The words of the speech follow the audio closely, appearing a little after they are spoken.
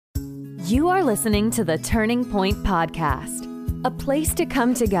You are listening to the Turning Point Podcast, a place to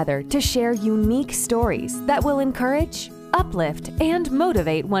come together to share unique stories that will encourage, uplift, and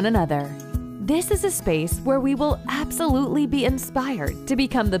motivate one another. This is a space where we will absolutely be inspired to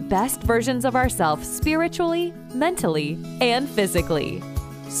become the best versions of ourselves spiritually, mentally, and physically.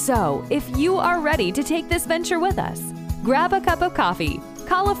 So, if you are ready to take this venture with us, grab a cup of coffee,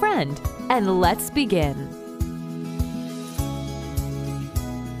 call a friend, and let's begin.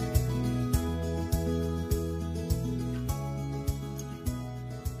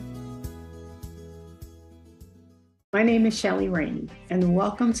 My name is Shelly Rainey, and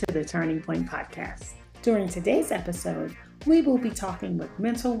welcome to the Turning Point Podcast. During today's episode, we will be talking with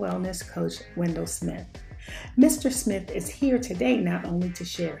mental wellness coach Wendell Smith. Mr. Smith is here today not only to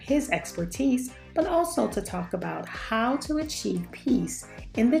share his expertise, but also to talk about how to achieve peace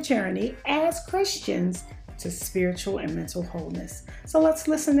in the journey as Christians to spiritual and mental wholeness. So let's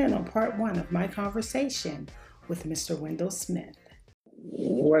listen in on part one of my conversation with Mr. Wendell Smith.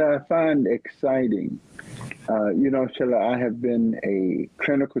 What I find exciting, Shella, I have been a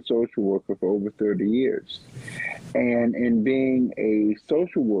clinical social worker for over 30 years. And in being a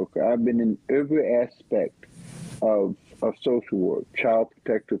social worker, I've been in every aspect of social work, child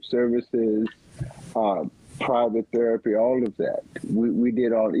protective services, private therapy, all of that. We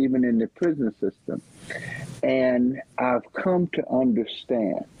did all, even in the prison system. And I've come to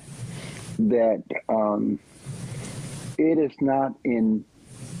understand that it is not in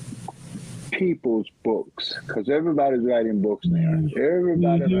people's books, because everybody's writing books now.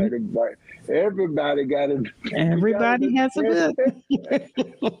 Everybody writing, everybody got it. Everybody has a book.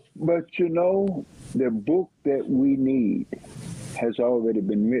 But the book that we need has already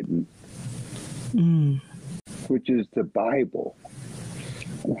been written, which is the Bible.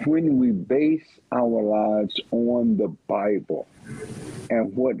 When we base our lives on the Bible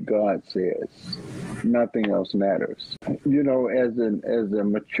and what God says, nothing else matters. As a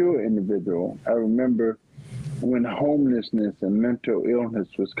mature individual, I remember when homelessness and mental illness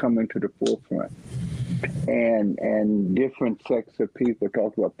was coming to the forefront, and different sects of people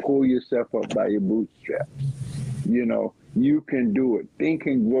talk about pull yourself up by your bootstraps. You can do it. Think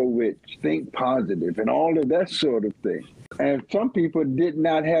and grow rich. Think positive, and all of that sort of thing. And some people did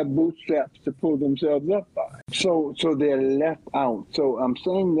not have bootstraps to pull themselves up by. So they're left out. So I'm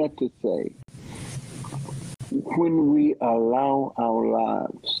saying that to say, when we allow our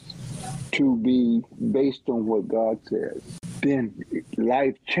lives to be based on what God says, then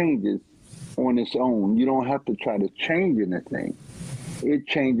life changes on its own. You don't have to try to change anything. It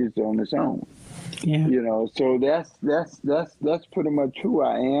changes on its own. Yeah. So that's pretty much who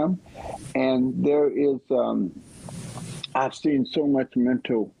I am. And there is, I've seen so much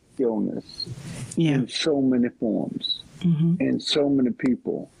mental illness in so many forms, and so many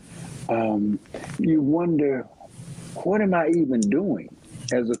people. You wonder, what am I even doing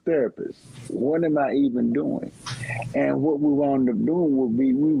as a therapist? What am I even doing? And what we wound up doing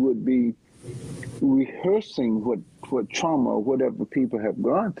we would be rehearsing what trauma or whatever people have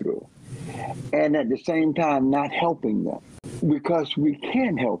gone through, and at the same time not helping them, because we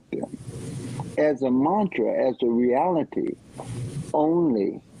can't help them. As a mantra, as a reality,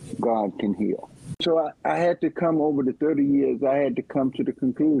 only God can heal. So I had to come over the 30 years, I had to come to the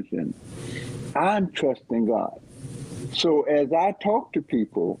conclusion, I'm trusting God. So as I talk to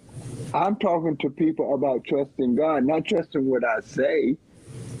people, I'm talking to people about trusting God, not trusting what I say,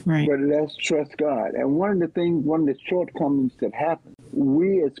 right, but let's trust God. And one of the shortcomings that happen,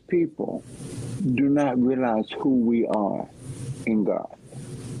 we as people do not realize who we are in God.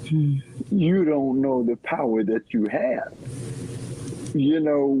 You don't know the power that you have,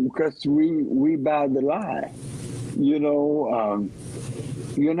 because we buy the lie.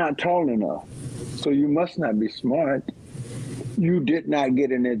 You're not tall enough, so you must not be smart. You did not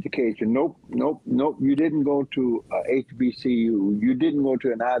get an education. Nope. You didn't go to HBCU. You didn't go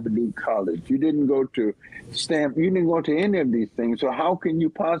to an Ivy League college. You didn't go to Stanford. You didn't go to any of these things. So how can you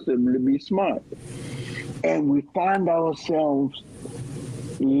possibly be smart? And we find ourselves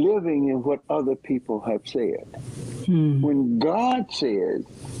living in what other people have said. When God says,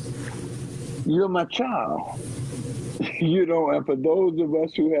 you're my child, and for those of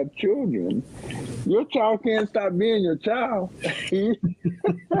us who have children, your child can't stop being your child.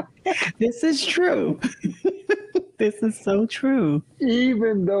 This is true. This is so true.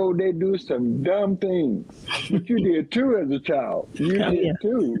 Even though they do some dumb things, but you did too as a child. You did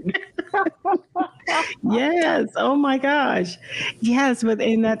too. Yes. Oh my gosh. Yes,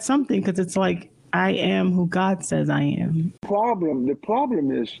 and that's something, because it's like, I am who God says I am. The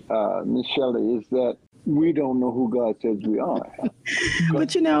problem is, Miss Shelley, is that we don't know who God says we are.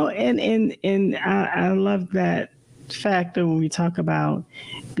 But and I love that factor when we talk about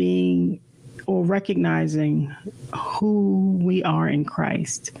being or recognizing who we are in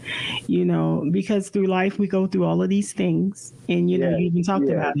Christ. Because through life we go through all of these things, and you even talked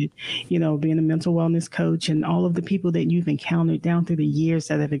about it. Being a mental wellness coach and all of the people that you've encountered down through the years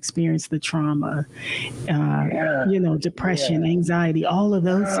that have experienced the trauma, depression, anxiety, all of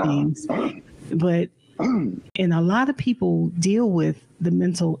those things. But and a lot of people deal with the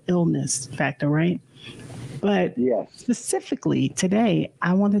mental illness factor, right? But specifically today,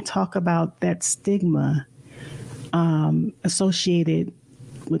 I want to talk about that stigma associated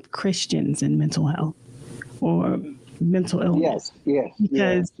with Christians and mental health or mental illness.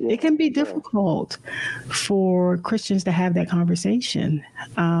 Because it can be difficult for Christians to have that conversation.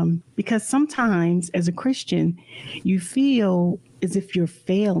 Because sometimes as a Christian, you feel as if you're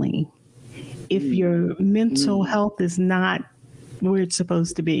failing if your mental health is not where it's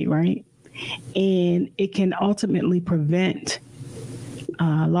supposed to be, right? And it can ultimately prevent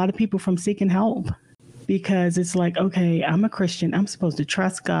a lot of people from seeking help, because it's like, okay, I'm a Christian. I'm supposed to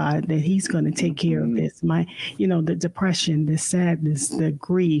trust God that He's going to take care of this. The depression, the sadness, the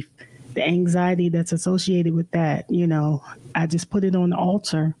grief, the anxiety that's associated with that. I just put it on the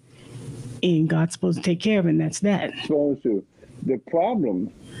altar and God's supposed to take care of it. And that's that. Supposed to. The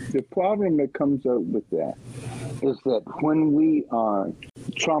problem that comes up with that is that when we are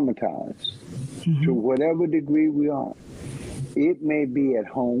traumatized to whatever degree we are, it may be at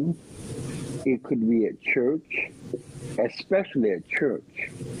home, it could be at church, especially at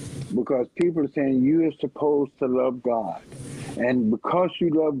church, because people are saying you are supposed to love God, and because you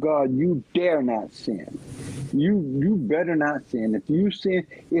love God, you dare not sin. You better not sin. If you sin,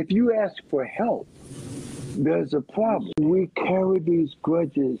 if you ask for help, there's a problem. We carry these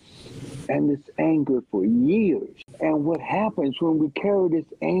grudges and this anger for years. And what happens when we carry this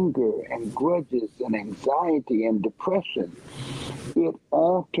anger and grudges and anxiety and depression, it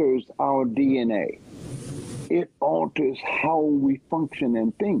alters our DNA. It alters how we function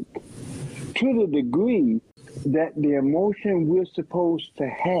and think, to the degree that the emotion we're supposed to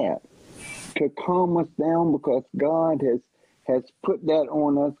have to calm us down, because God has put that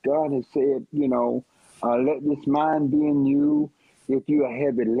on us. God has said, let this mind be in you. If you are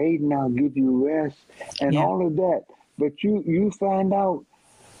heavy laden, I'll give you rest, and all of that. But you find out,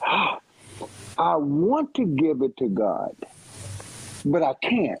 I want to give it to God, but I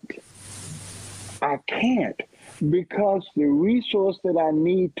can't. I can't, because the resource that I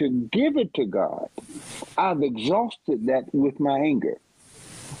need to give it to God, I've exhausted that with my anger.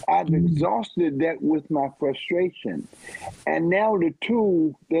 I've exhausted that with my frustration. And now the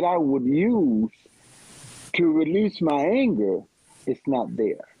tool that I would use to release my anger, it's not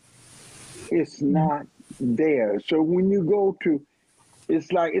there. It's not there. So when you go to,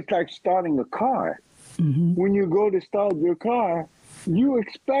 it's like starting a car. When you go to start your car, you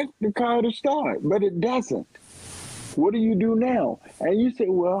expect the car to start, but it doesn't. What do you do now? And you say,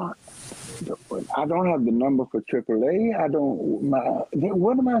 well, I don't have the number for AAA.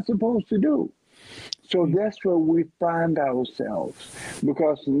 What am I supposed to do? So that's where we find ourselves,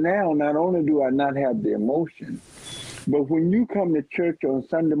 because now not only do I not have the emotion, but when you come to church on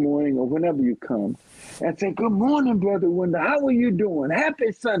Sunday morning or whenever you come and say, good morning, Brother Wendell, how are you doing?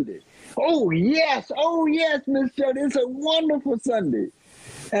 Happy Sunday. Oh, yes, Miss Shelley, it's a wonderful Sunday.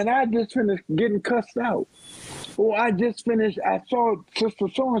 And I just finished getting cussed out. Or I saw Sister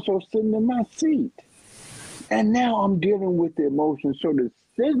so-and-so sitting in my seat. And now I'm dealing with the emotion. So the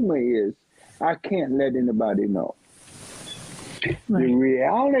stigma is, I can't let anybody know. Right. The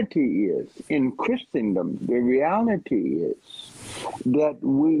reality is, in Christendom, the reality is that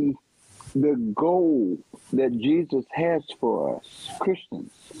the goal that Jesus has for us,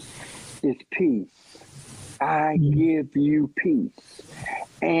 Christians, is peace. I give you peace.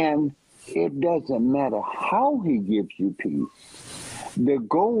 And it doesn't matter how he gives you peace. The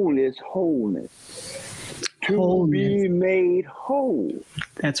goal is wholeness. To be made whole.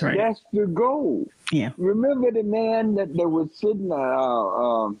 That's right. That's the goal. Yeah. Remember the man that was sitting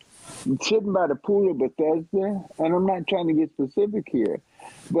by the pool of Bethesda? And I'm not trying to get specific here,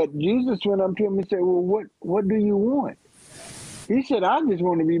 but Jesus went up to him and said, well, what do you want? He said, I just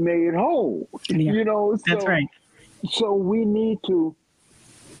want to be made whole. Yeah. That's right. So we need to,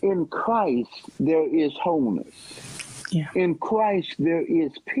 in Christ, there is wholeness. Yeah. In Christ, there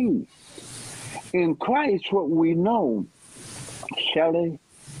is peace. In Christ, what we know, Shelley,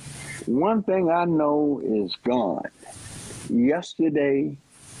 one thing I know is gone. Yesterday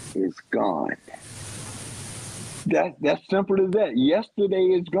is gone. That's simple as that. Yesterday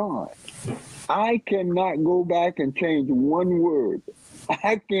is gone. I cannot go back and change one word.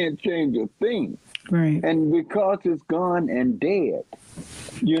 I can't change a thing. Right. And because it's gone and dead,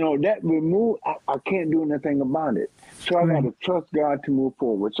 that remove, I can't do anything about it. So I got to trust God to move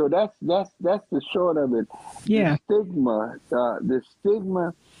forward. So that's the short of it. Yeah. The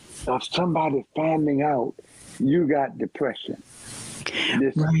stigma of somebody finding out you got depression.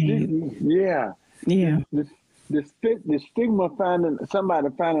 Yeah. The stigma somebody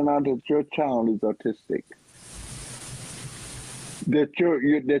finding out that your child is autistic. That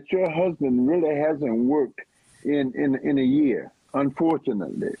your husband really hasn't worked in a year,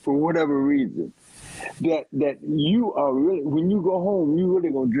 unfortunately, for whatever reason. That you are really, when you go home, you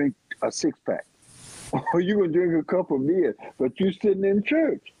really gonna drink a 6-pack, or you gonna drink a couple of beers, but you sitting in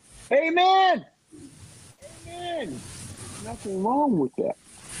church. Amen. Amen. Nothing wrong with that.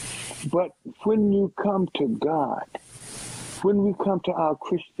 But when you come to God, when we come to our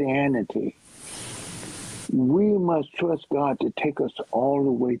Christianity, we must trust God to take us all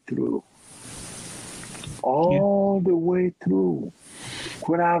the way through. All the way through.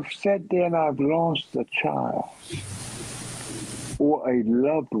 When I've sat there and I've lost a child or a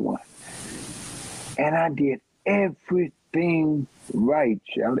loved one, and I did everything right,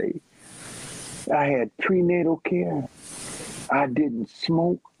 Shelley. I had prenatal care. I didn't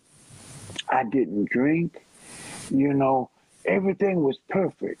smoke. I didn't drink. Everything was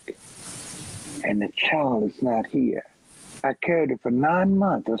perfect. And the child is not here. I carried it for 9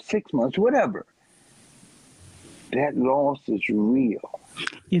 months or 6 months, whatever. That loss is real.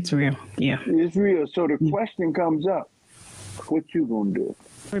 It's real. Yeah. It's real. So the question comes up, what you gonna do?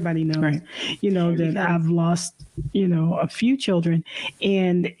 Everybody knows, that I've lost, a few children.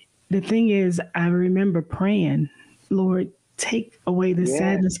 And the thing is, I remember praying, Lord, take away the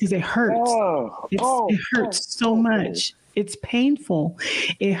sadness, because it hurts. It hurts so much. It's painful.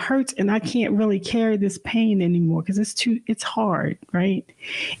 It hurts. And I can't really carry this pain anymore because it's hard. Right.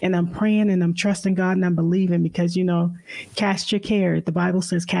 And I'm praying and I'm trusting God and I'm believing because, cast your care. The Bible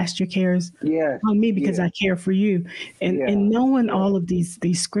says, cast your cares on me because I care for you. And knowing all of these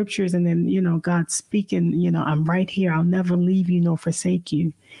scriptures and then, God speaking, I'm right here. I'll never leave you nor forsake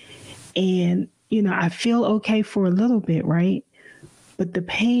you. And, I feel okay for a little bit. Right. But the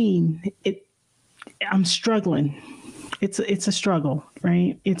pain, I'm struggling. It's a struggle,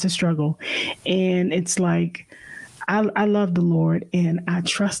 right? It's a struggle. And it's like, I love the Lord and I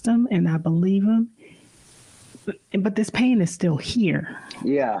trust him and I believe him. But this pain is still here.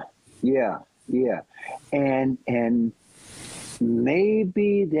 Yeah. And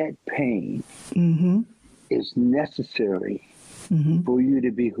maybe that pain is necessary for you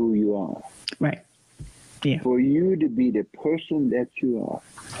to be who you are. Right. Yeah. For you to be the person that you are.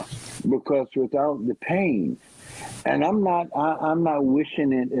 Because without the pain, and I'm not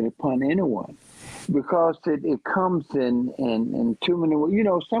wishing it upon anyone, because it comes in too many ways.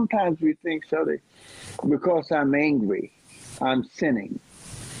 Sometimes we think, because I'm angry, I'm sinning.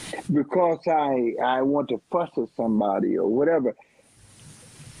 Because I want to fuss at somebody or whatever.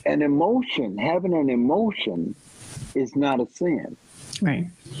 Having an emotion is not a sin. Right.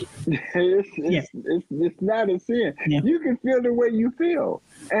 It's not a sin. Yeah. You can feel the way you feel,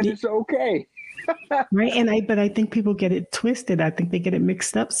 and it's okay. Right. But I think people get it twisted. I think they get it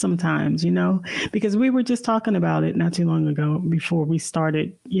mixed up sometimes, because we were just talking about it not too long ago before we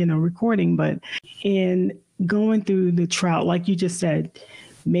started, recording. But in going through the trial, like you just said,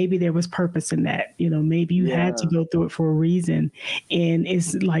 maybe there was purpose in that, maybe you had to go through it for a reason. And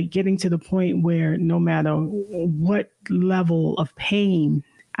it's like getting to the point where no matter what level of pain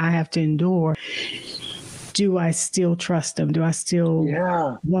I have to endure, do I still trust him? Do I still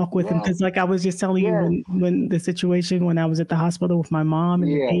walk with him? Because like I was just telling you when the situation, when I was at the hospital with my mom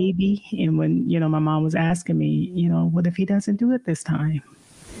and the baby, and when, my mom was asking me, what if he doesn't do it this time?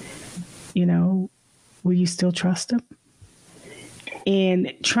 Will you still trust him?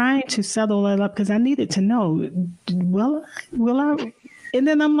 And trying to settle that up because I needed to know, will I? And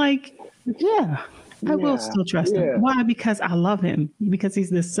then I'm like, I will still trust him. Why? Because I love him. Because he's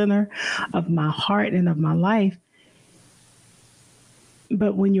the center of my heart and of my life.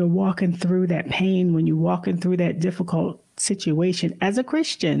 But when you're walking through that pain, when you're walking through that difficult situation as a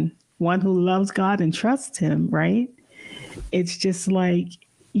Christian, one who loves God and trusts him, right? It's just like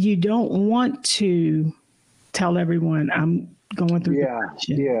you don't want to tell everyone I'm going through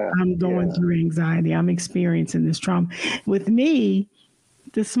depression. I'm going through anxiety. I'm experiencing this trauma. With me,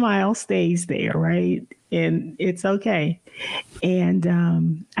 the smile stays there, right? And it's okay.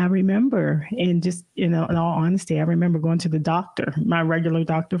 And I I remember, and just, in all honesty, I remember going to the doctor, my regular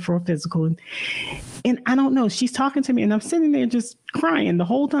doctor, for a physical. And I don't know, she's talking to me and I'm sitting there just crying the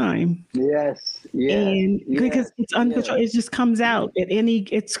whole time. Yes. And because it's uncontrolled, it just comes out at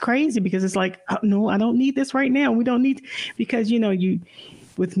it's crazy because it's like, oh, no, I don't need this right now. We don't need, because,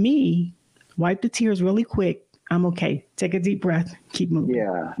 with me, wipe the tears really quick. I'm okay. Take a deep breath. Keep moving.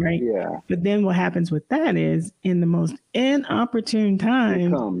 Yeah. Right. Yeah. But then what happens with that is, in the most inopportune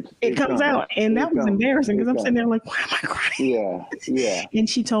time, it comes out. And that was embarrassing because I'm sitting there like, why am I crying? Yeah. Yeah. And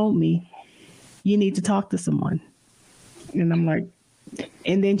she told me, you need to talk to someone. And I'm like,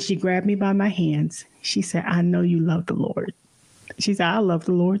 and then she grabbed me by my hands. She said, I know you love the Lord. She said, I love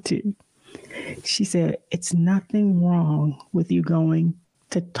the Lord too. She said, it's nothing wrong with you going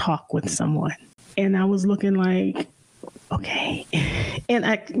to talk with someone. And I was looking like, okay. And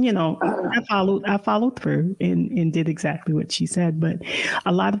I followed through and did exactly what she said. But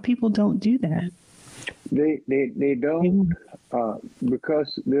a lot of people don't do that. They don't,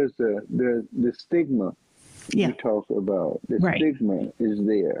 because there's the stigma you talk about. The stigma is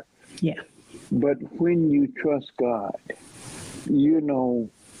there. Yeah. But when you trust God, you know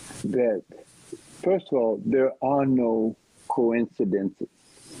that, first of all, there are no coincidences.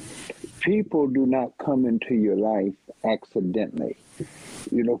 People do not come into your life accidentally.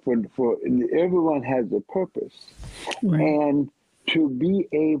 For everyone has a purpose. Right. And to be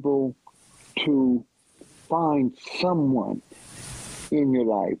able to find someone in your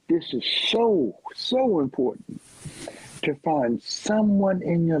life, this is so, so important, to find someone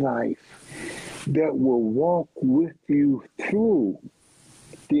in your life that will walk with you through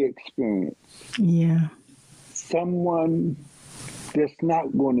the experience. Yeah. Someone that's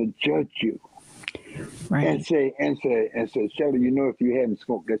not going to judge you, right? And say, Shelly, if you hadn't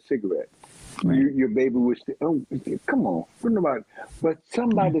smoked that cigarette, right, your baby would say, "Oh, come on, what about it?" But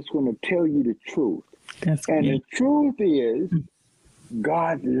somebody that's going to tell you the truth. That's and great. The truth is,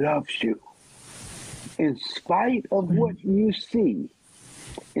 God loves you, in spite of what you see,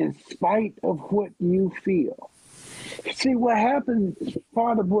 in spite of what you feel. See what happens.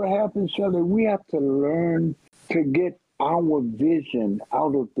 Part of what happens, Shelly, we have to learn to get our vision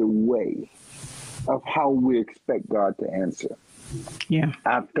out of the way of how we expect God to answer. Yeah.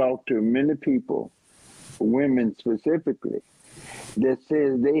 I've talked to many people, women specifically, that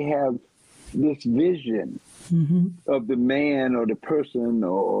says they have this vision of the man or the person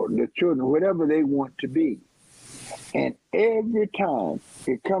or the children, whatever they want to be. And every time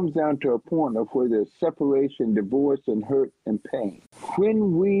it comes down to a point of where there's separation, divorce, and hurt and pain.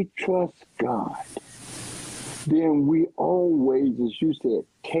 When we trust God, then we always, as you said,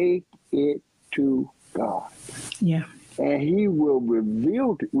 take it to God. Yeah. And he will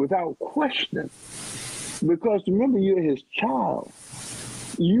reveal it without question. Because remember, you're his child.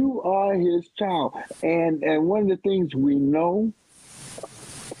 You are his child. And one of the things we know,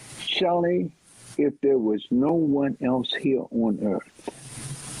 Shelly, if there was no one else here on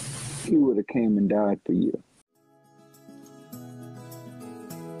earth, he would have came and died for you.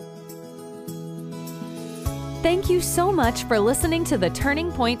 Thank you so much for listening to the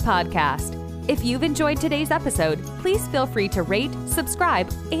Turning Point Podcast. If you've enjoyed today's episode, please feel free to rate,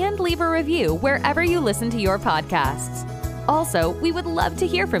 subscribe, and leave a review wherever you listen to your podcasts. Also, we would love to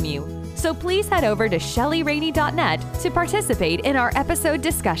hear from you, so please head over to shellyrainey.net to participate in our episode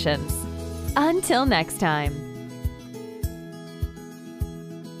discussions. Until next time.